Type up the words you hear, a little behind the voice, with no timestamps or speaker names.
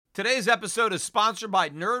Today's episode is sponsored by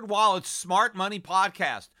NerdWallet's Smart Money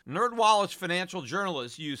Podcast. NerdWallet's financial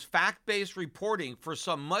journalists use fact-based reporting for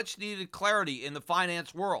some much-needed clarity in the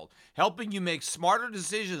finance world, helping you make smarter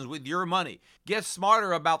decisions with your money. Get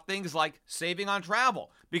smarter about things like saving on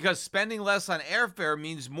travel, because spending less on airfare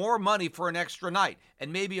means more money for an extra night,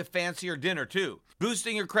 and maybe a fancier dinner too.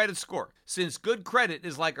 Boosting your credit score, since good credit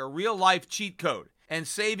is like a real-life cheat code. And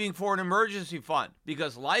saving for an emergency fund,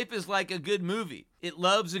 because life is like a good movie. It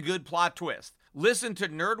loves a good plot twist. Listen to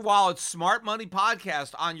NerdWallet's Smart Money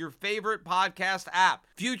Podcast on your favorite podcast app.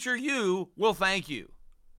 Future you will thank you.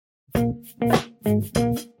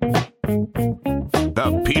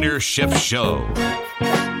 The Peter Schiff Show.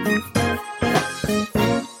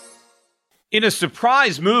 In a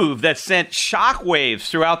surprise move that sent shockwaves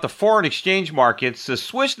throughout the foreign exchange markets, the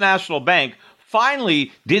Swiss National Bank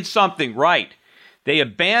finally did something right. They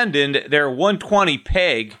abandoned their 120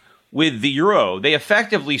 peg with the euro. They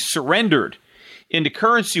effectively surrendered in the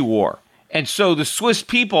currency war. And so the Swiss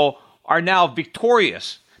people are now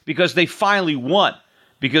victorious because they finally won.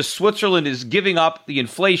 Because Switzerland is giving up the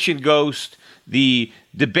inflation ghost, the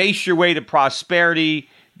debase your way to prosperity,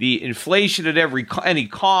 the inflation at any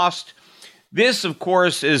cost. This, of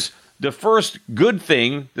course, is the first good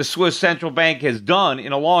thing the Swiss Central Bank has done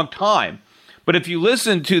in a long time. But if you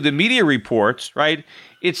listen to the media reports, right,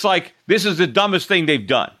 it's like this is the dumbest thing they've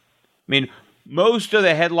done. I mean, most of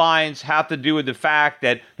the headlines have to do with the fact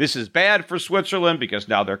that this is bad for Switzerland because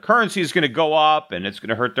now their currency is going to go up and it's going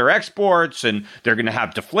to hurt their exports and they're going to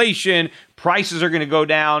have deflation. Prices are going to go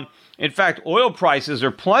down. In fact, oil prices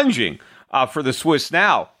are plunging for the Swiss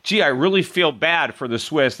now. Gee, I really feel bad for the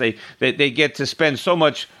Swiss. They get to spend so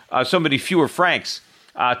many fewer francs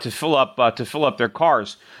to fill up their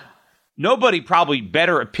cars. Nobody probably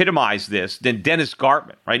better epitomized this than Dennis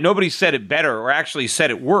Gartman, right? Nobody said it better or actually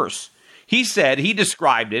said it worse. He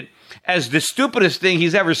described it as the stupidest thing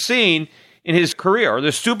he's ever seen in his career, or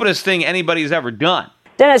the stupidest thing anybody's ever done.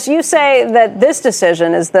 Dennis, you say that this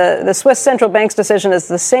decision is the Swiss Central Bank's decision is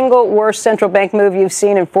the single worst central bank move you've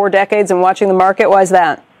seen in 4 decades in watching the market. Why is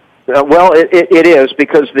that? Well, it is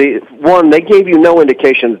because they gave you no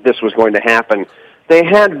indication that this was going to happen. They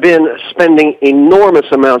had been spending enormous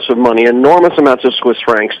amounts of money, enormous amounts of Swiss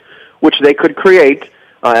francs, which they could create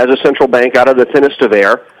as a central bank out of the thinnest of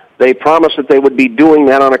air. They promised that they would be doing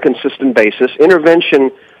that on a consistent basis. Intervention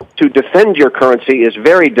to defend your currency is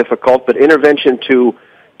very difficult, but intervention to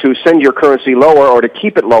send your currency lower or to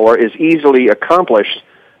keep it lower is easily accomplished.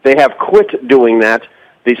 They have quit doing that.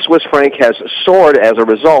 The Swiss franc has soared as a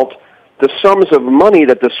result. The sums of money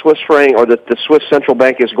that the Swiss franc or that the Swiss central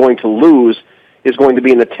bank is going to lose is going to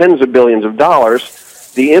be in the tens of billions of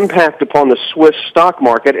dollars. The impact upon the Swiss stock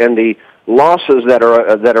market and the losses that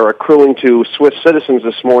are accruing to Swiss citizens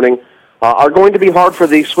this morning are going to be hard for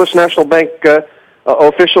the Swiss National Bank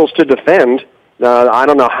officials to defend. I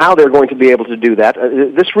don't know how they're going to be able to do that.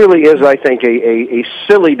 This really is, I think, a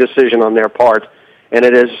silly decision on their part, and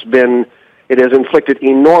it has inflicted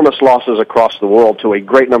enormous losses across the world to a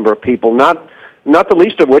great number of people, not the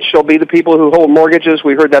least of which shall be the people who hold mortgages,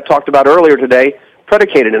 we heard that talked about earlier today,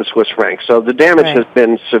 predicated in Swiss francs. So the damage has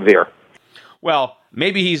been severe. Well,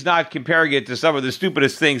 maybe he's not comparing it to some of the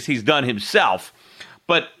stupidest things he's done himself,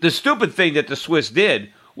 but the stupid thing that the Swiss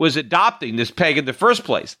did was adopting this peg in the first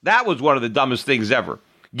place. That was one of the dumbest things ever.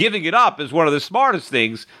 Giving it up is one of the smartest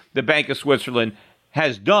things the Bank of Switzerland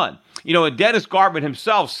has done. And Dennis Gartman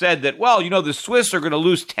himself said that, the Swiss are going to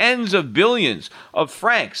lose tens of billions of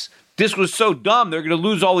francs. This was so dumb, they're going to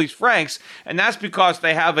lose all these francs, and that's because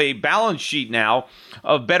they have a balance sheet now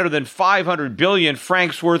of better than 500 billion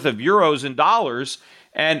francs worth of euros and dollars,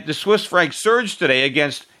 and the Swiss franc surged today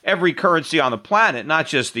against every currency on the planet, not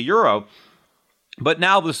just the euro, but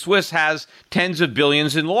now the Swiss has tens of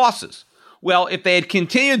billions in losses. Well, if they had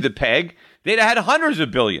continued the peg, they'd have had hundreds of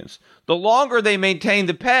billions. The longer they maintained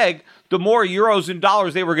the peg, the more euros and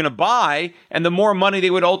dollars they were going to buy, and the more money they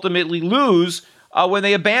would ultimately lose when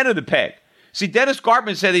they abandoned the peg. See, Dennis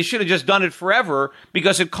Gartman said they should have just done it forever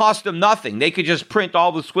because it cost them nothing. They could just print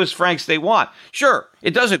all the Swiss francs they want. Sure,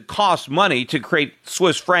 it doesn't cost money to create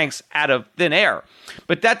Swiss francs out of thin air,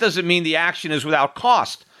 but that doesn't mean the action is without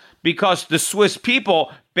cost, because the Swiss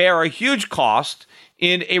people bear a huge cost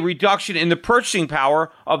in a reduction in the purchasing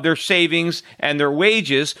power of their savings and their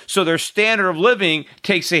wages, so their standard of living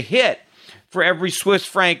takes a hit for every Swiss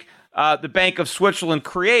franc the Bank of Switzerland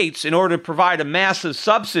creates in order to provide a massive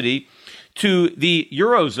subsidy to the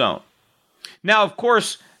Eurozone. Now, of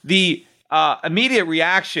course, the immediate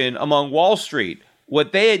reaction among Wall Street,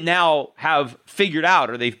 what they now have figured out,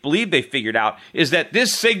 or they believe they figured out, is that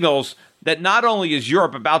this signals that not only is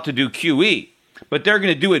Europe about to do QE, but they're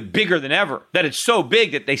going to do it bigger than ever, that it's so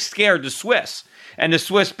big that they scared the Swiss. And the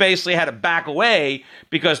Swiss basically had to back away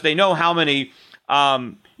because they know how many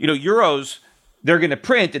euros they're going to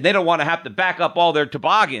print, and they don't want to have to back up all their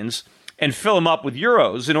toboggans and fill them up with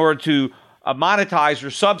euros in order to monetize or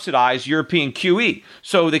subsidize European QE.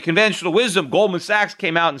 So the conventional wisdom, Goldman Sachs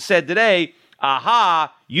came out and said today,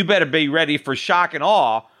 aha, you better be ready for shock and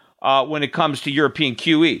awe when it comes to European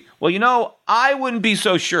QE. Well, I wouldn't be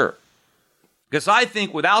so sure, because I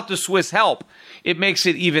think without the Swiss help, it makes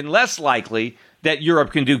it even less likely that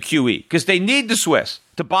Europe can do QE, because they need the Swiss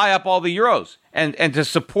to buy up all the euros and to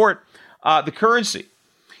support the currency.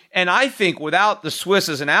 And I think without the Swiss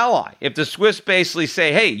as an ally, if the Swiss basically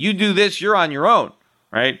say, hey, you do this, you're on your own,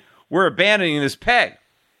 right? We're abandoning this peg.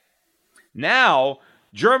 Now,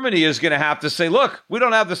 Germany is going to have to say, look, we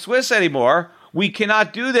don't have the Swiss anymore. We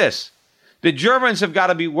cannot do this. The Germans have got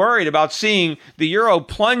to be worried about seeing the euro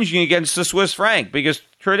plunging against the Swiss franc, because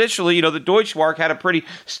traditionally, the Deutschmark had a pretty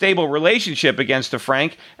stable relationship against the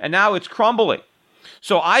franc, and now it's crumbling.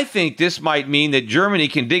 So I think this might mean that Germany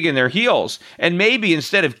can dig in their heels, and maybe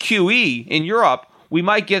instead of QE in Europe, we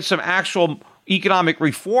might get some actual economic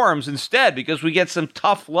reforms instead, because we get some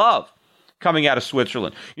tough love coming out of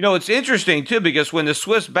Switzerland. It's interesting, too, because when the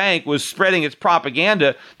Swiss bank was spreading its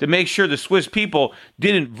propaganda to make sure the Swiss people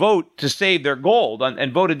didn't vote to save their gold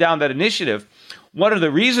and voted down that initiative, one of the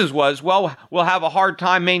reasons was, well, we'll have a hard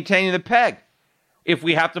time maintaining the peg if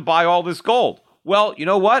we have to buy all this gold. Well, you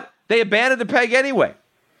know what? They abandoned the peg anyway.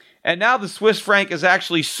 And now the Swiss franc is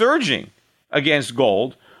actually surging against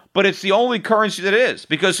gold, but it's the only currency that is,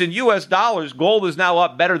 because in U.S. dollars, gold is now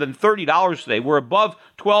up better than $30 today. We're above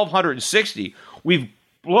 $1,260. We've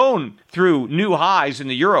blown through new highs in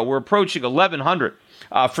the euro. We're approaching 1,100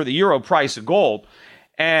 for the euro price of gold.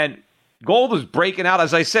 And gold is breaking out.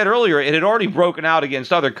 As I said earlier, it had already broken out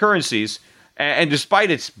against other currencies. And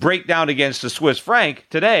despite its breakdown against the Swiss franc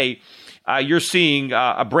today, you're seeing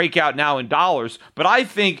a breakout now in dollars. But I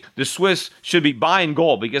think the Swiss should be buying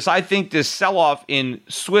gold, because I think this sell-off in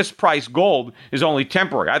Swiss price gold is only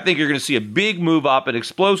temporary. I think you're going to see a big move up, an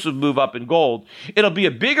explosive move up in gold. It'll be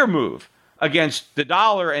a bigger move against the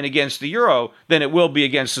dollar and against the euro than it will be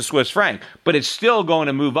against the Swiss franc. But it's still going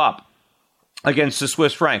to move up against the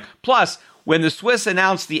Swiss franc. Plus, when the Swiss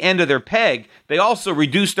announced the end of their peg, they also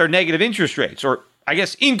reduced their negative interest rates, or I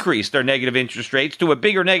guess increased their negative interest rates to a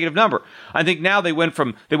bigger negative number. I think now they went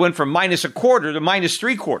from minus a quarter to minus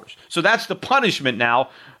 3/4. So that's the punishment now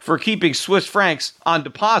for keeping Swiss francs on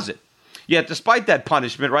deposit. Yet despite that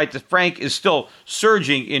punishment, right, the franc is still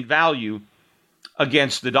surging in value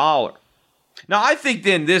against the dollar. Now, I think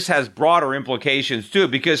then this has broader implications too,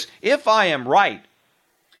 because if I am right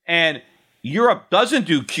and Europe doesn't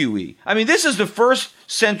do QE, I mean, this is the first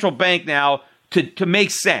central bank now to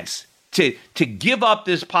make sense, to give up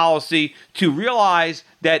this policy, to realize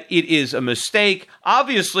that it is a mistake.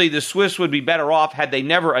 Obviously, the Swiss would be better off had they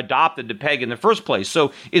never adopted the peg in the first place.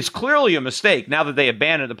 So it's clearly a mistake now that they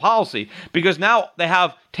abandoned the policy, because now they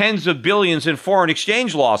have tens of billions in foreign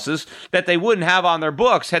exchange losses that they wouldn't have on their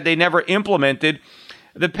books had they never implemented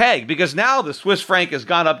the peg, because now the Swiss franc has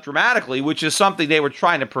gone up dramatically, which is something they were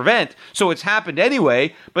trying to prevent. So it's happened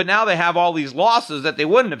anyway, but now they have all these losses that they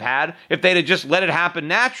wouldn't have had if they'd have just let it happen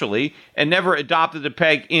naturally and never adopted the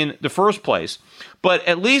peg in the first place. But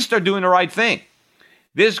at least they're doing the right thing.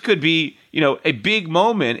 This could be, a big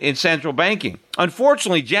moment in central banking.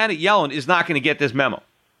 Unfortunately, Janet Yellen is not going to get this memo,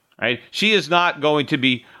 right? She is not going to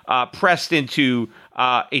be pressed into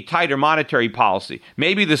a tighter monetary policy.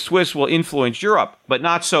 Maybe the Swiss will influence Europe, but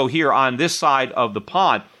not so here on this side of the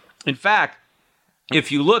pond. In fact,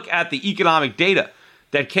 if you look at the economic data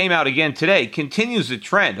that came out again today, continues the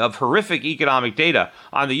trend of horrific economic data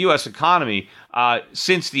on the U.S. economy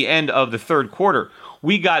since the end of the third quarter.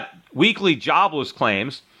 We got weekly jobless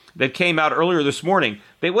claims that came out earlier this morning.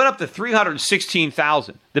 They went up to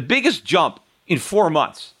 316,000, the biggest jump in 4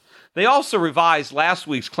 months. They also revised last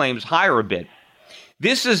week's claims higher a bit.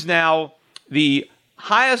 This is now the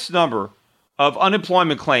highest number of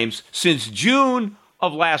unemployment claims since June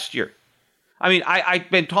of last year. I mean, I've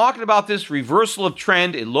been talking about this reversal of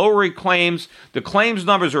trend in lowering claims. The claims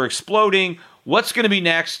numbers are exploding. What's going to be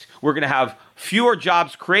next? We're going to have fewer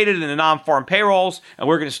jobs created in the non-farm payrolls, and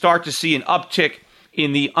we're going to start to see an uptick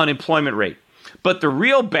in the unemployment rate. But the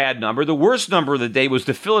real bad number, the worst number of the day, was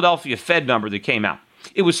the Philadelphia Fed number that came out.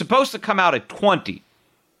 It was supposed to come out at 20.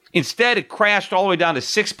 Instead, it crashed all the way down to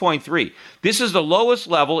 6.3. This is the lowest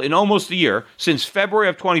level in almost a year since February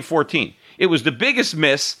of 2014. It was the biggest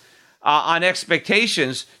miss on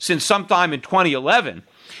expectations since sometime in 2011.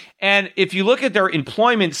 And if you look at their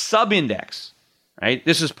employment subindex, right,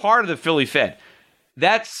 this is part of the Philly Fed.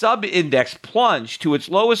 that sub-index plunged to its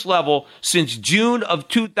lowest level since June of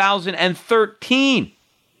 2013.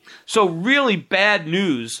 So really bad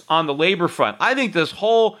news on the labor front. I think this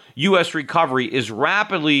whole U.S. recovery is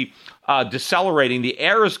rapidly decelerating. The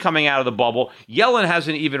air is coming out of the bubble. Yellen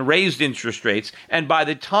hasn't even raised interest rates. And by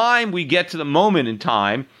the time we get to the moment in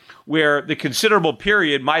time where the considerable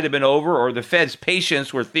period might have been over or the Fed's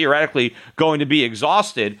patience were theoretically going to be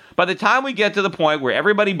exhausted, by the time we get to the point where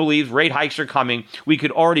everybody believes rate hikes are coming, we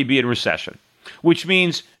could already be in recession, which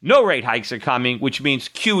means no rate hikes are coming, which means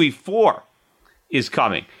QE4 is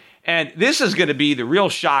coming. And this is going to be the real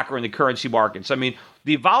shocker in the currency markets. I mean,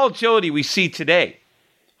 the volatility we see today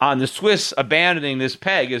on the Swiss abandoning this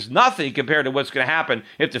peg is nothing compared to what's going to happen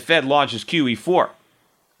if the Fed launches QE4.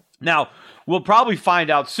 Now, we'll probably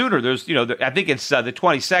find out sooner. There's, I think it's the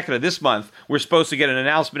 22nd of this month, we're supposed to get an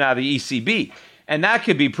announcement out of the ECB. And that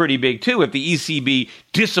could be pretty big, too, if the ECB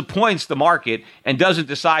disappoints the market and doesn't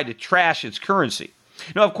decide to trash its currency.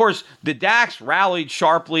 Now, of course, the DAX rallied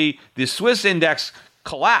sharply. The Swiss index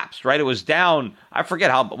collapsed, right? It was down, I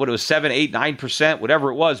forget what it was, 7, 8, 9%, whatever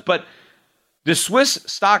it was. But the Swiss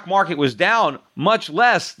stock market was down much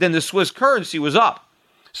less than the Swiss currency was up.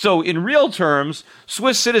 So in real terms,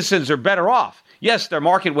 Swiss citizens are better off. Yes, their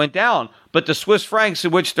market went down, but the Swiss francs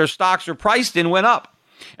in which their stocks are priced in went up.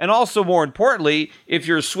 And also, more importantly, if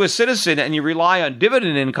you're a Swiss citizen and you rely on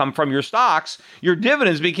dividend income from your stocks, your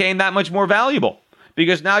dividends became that much more valuable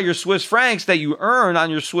because now your Swiss francs that you earn on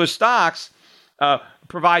your Swiss stocks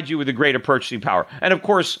provide you with a greater purchasing power. And of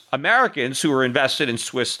course, Americans who are invested in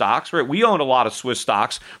Swiss stocks, right? We own a lot of Swiss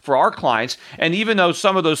stocks for our clients. And even though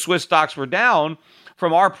some of those Swiss stocks were down,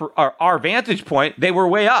 from our vantage point, they were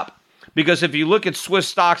way up. Because if you look at Swiss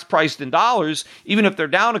stocks priced in dollars, even if they're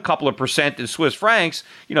down a couple of percent in Swiss francs,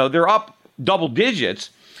 they're up double digits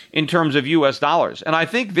in terms of U.S. dollars. And I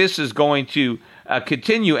think this is going to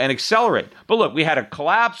continue and accelerate. But look, we had a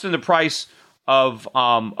collapse in the price of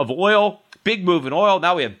oil, big move in oil.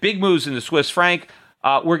 Now we have big moves in the Swiss franc.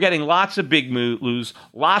 We're getting lots of big moves,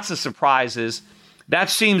 lots of surprises. That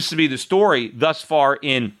seems to be the story thus far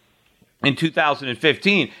in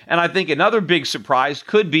 2015. And I think another big surprise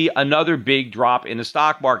could be another big drop in the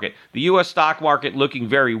stock market. The U.S. stock market looking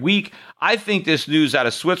very weak. I think this news out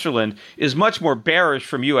of Switzerland is much more bearish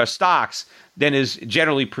from U.S. stocks than is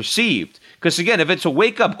generally perceived. Because again, if it's a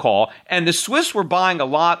wake-up call, and the Swiss were buying a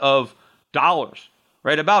lot of dollars,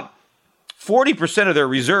 right? About 40% of their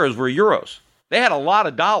reserves were euros. They had a lot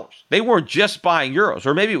of dollars. They weren't just buying euros,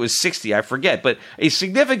 or maybe it was 60, I forget, but a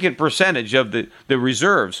significant percentage of the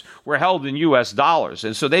reserves were held in U.S. dollars.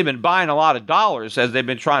 And so they've been buying a lot of dollars as they've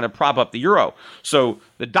been trying to prop up the euro. So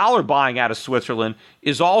the dollar buying out of Switzerland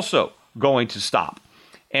is also going to stop.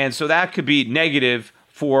 And so that could be negative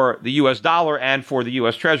for the U.S. dollar and for the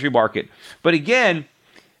U.S. Treasury market. But again,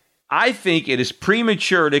 I think it is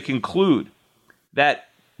premature to conclude that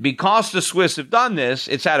because the Swiss have done this,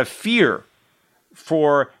 it's out of fear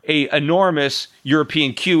for a enormous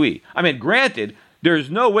European QE. I mean, granted, there's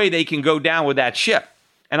no way they can go down with that ship.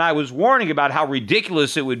 And I was warning about how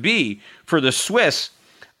ridiculous it would be for the Swiss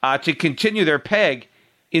to continue their peg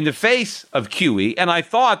in the face of QE. And I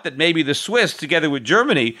thought that maybe the Swiss, together with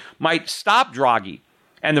Germany, might stop Draghi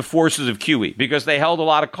and the forces of QE because they held a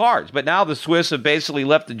lot of cards. But now the Swiss have basically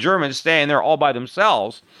left the Germans staying there all by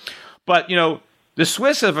themselves. But, the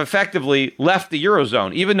Swiss have effectively left the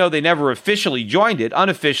Eurozone. Even though they never officially joined it,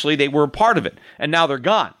 unofficially they were a part of it, and now they're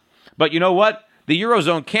gone. But you know what? The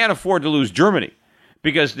Eurozone can't afford to lose Germany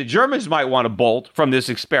because the Germans might want to bolt from this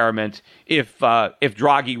experiment if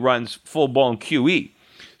Draghi runs full-blown QE.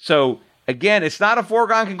 So, again, it's not a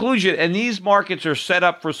foregone conclusion, and these markets are set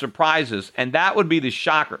up for surprises, and that would be the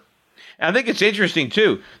shocker. And I think it's interesting,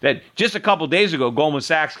 too, that just a couple days ago, Goldman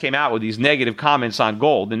Sachs came out with these negative comments on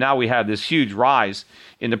gold, and now we have this huge rise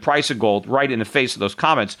in the price of gold right in the face of those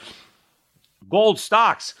comments. Gold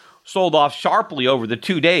stocks sold off sharply over the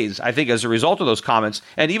 2 days, I think, as a result of those comments.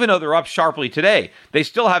 And even though they're up sharply today, they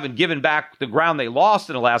still haven't given back the ground they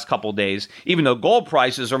lost in the last couple of days, even though gold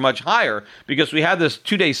prices are much higher, because we had this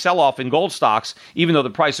 2-day sell-off in gold stocks, even though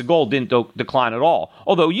the price of gold didn't decline at all.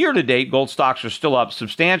 Although year-to-date, gold stocks are still up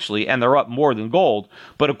substantially, and they're up more than gold.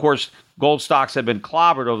 But, of course, gold stocks have been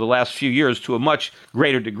clobbered over the last few years to a much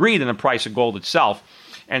greater degree than the price of gold itself.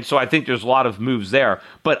 And so I think there's a lot of moves there.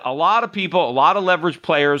 But a lot of people, a lot of leverage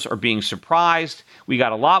players are being surprised. We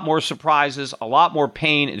got a lot more surprises, a lot more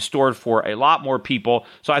pain in store for a lot more people.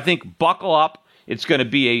 So I think buckle up. It's going to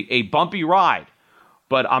be a bumpy ride.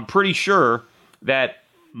 But I'm pretty sure that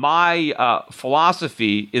my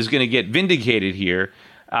philosophy is going to get vindicated here,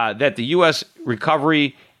 that the U.S.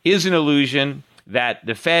 recovery is an illusion. that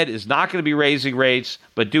the Fed is not going to be raising rates,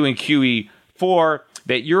 but doing QE4,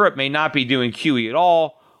 that Europe may not be doing QE at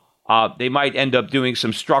all. They might end up doing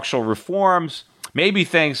some structural reforms, maybe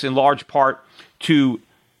thanks in large part to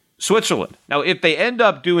Switzerland. Now, if they end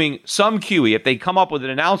up doing some QE, if they come up with an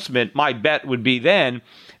announcement, my bet would be then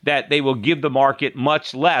that they will give the market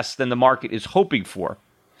much less than the market is hoping for.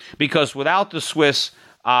 Because without the Swiss,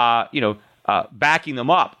 backing them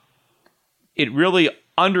up, it really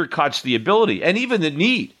undercuts the ability and even the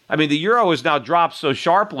need. I mean, the euro has now dropped so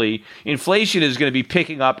sharply. Inflation is going to be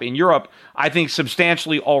picking up in Europe, I think,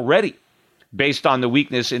 substantially already based on the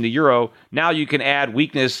weakness in the euro. Now you can add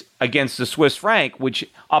weakness against the Swiss franc, which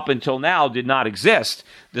up until now did not exist.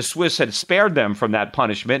 The Swiss had spared them from that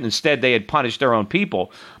punishment. Instead, they had punished their own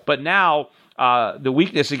people. But now the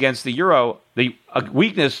weakness against the euro, the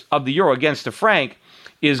weakness of the euro against the franc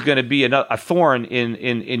is going to be a thorn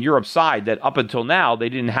in Europe's side that up until now they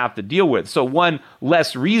didn't have to deal with. So one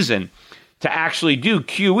less reason to actually do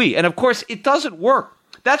QE. And of course, it doesn't work.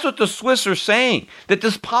 That's what the Swiss are saying, that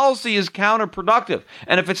this policy is counterproductive.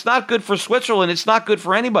 And if it's not good for Switzerland, it's not good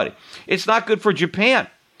for anybody. It's not good for Japan.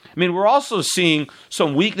 I mean, we're also seeing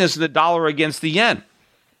some weakness in the dollar against the yen.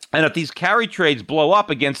 And if these carry trades blow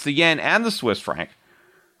up against the yen and the Swiss franc,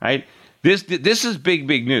 right, this is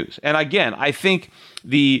big news. And again, I think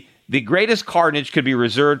the greatest carnage could be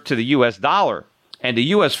reserved to the U.S. dollar and the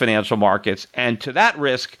U.S. financial markets. And to that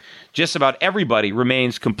risk, just about everybody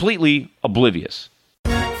remains completely oblivious.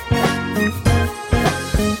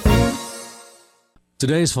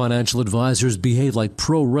 Today's financial advisors behave like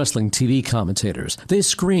pro wrestling TV commentators. They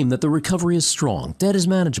scream that the recovery is strong, debt is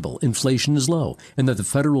manageable, inflation is low, and that the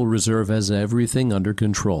Federal Reserve has everything under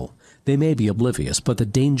control. They may be oblivious, but the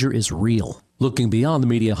danger is real. Looking beyond the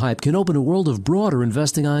media hype can open a world of broader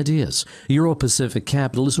investing ideas. Euro Pacific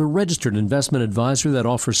Capital is a registered investment advisor that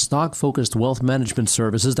offers stock-focused wealth management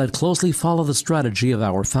services that closely follow the strategy of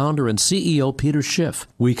our founder and CEO, Peter Schiff.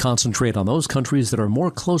 We concentrate on those countries that are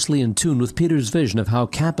more closely in tune with Peter's vision of how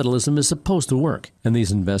capitalism is supposed to work. And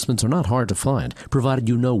these investments are not hard to find, provided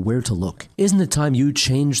you know where to look. Isn't it time you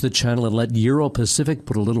change the channel and let Euro Pacific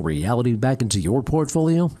put a little reality back into your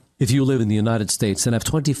portfolio? If you live in the United States and have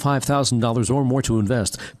 $25,000 or more to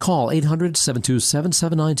invest, call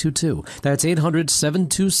 800-727-7922. That's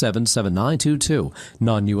 800-727-7922.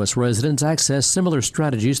 Non-U.S. residents access similar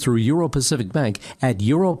strategies through Euro Pacific Bank at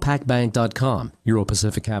europacbank.com. Euro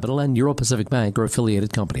Pacific Capital and Euro Pacific Bank are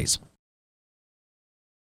affiliated companies.